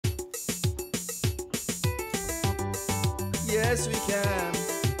Yes, we can.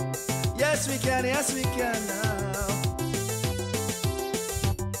 Yes, we can. Yes, we can now.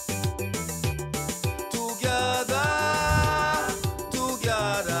 Together,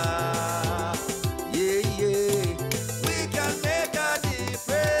 together. Yeah, yeah. We can make a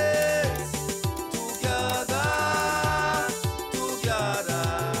difference. Together, together.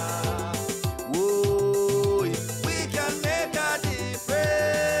 Whoa, we can make a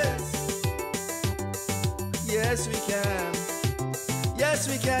difference. Yes, we can. Yes,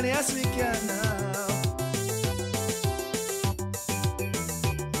 we can. Yes, we can now.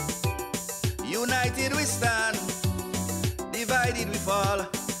 United we stand, divided we fall.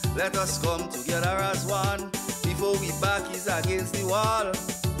 Let us come together as one before we back is against the wall.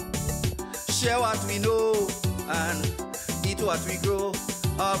 Share what we know and eat what we grow.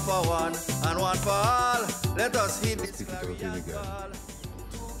 All for one and one for all. Let us hit this clarion call.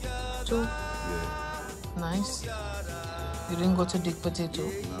 Two. Yeah. Nice. You didn't go to dig potato.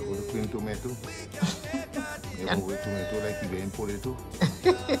 I go to clean tomato. You go with tomato like you getting potato.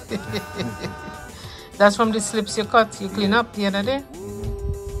 That's from the slips you cut. You clean up the other day?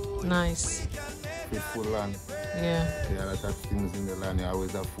 Nice. Faithful land. Yeah. There are a lot of things in the land. You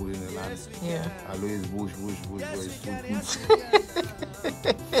always have food in the land. Yeah. Always bush, bush, bush, bush, food,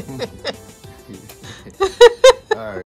 food.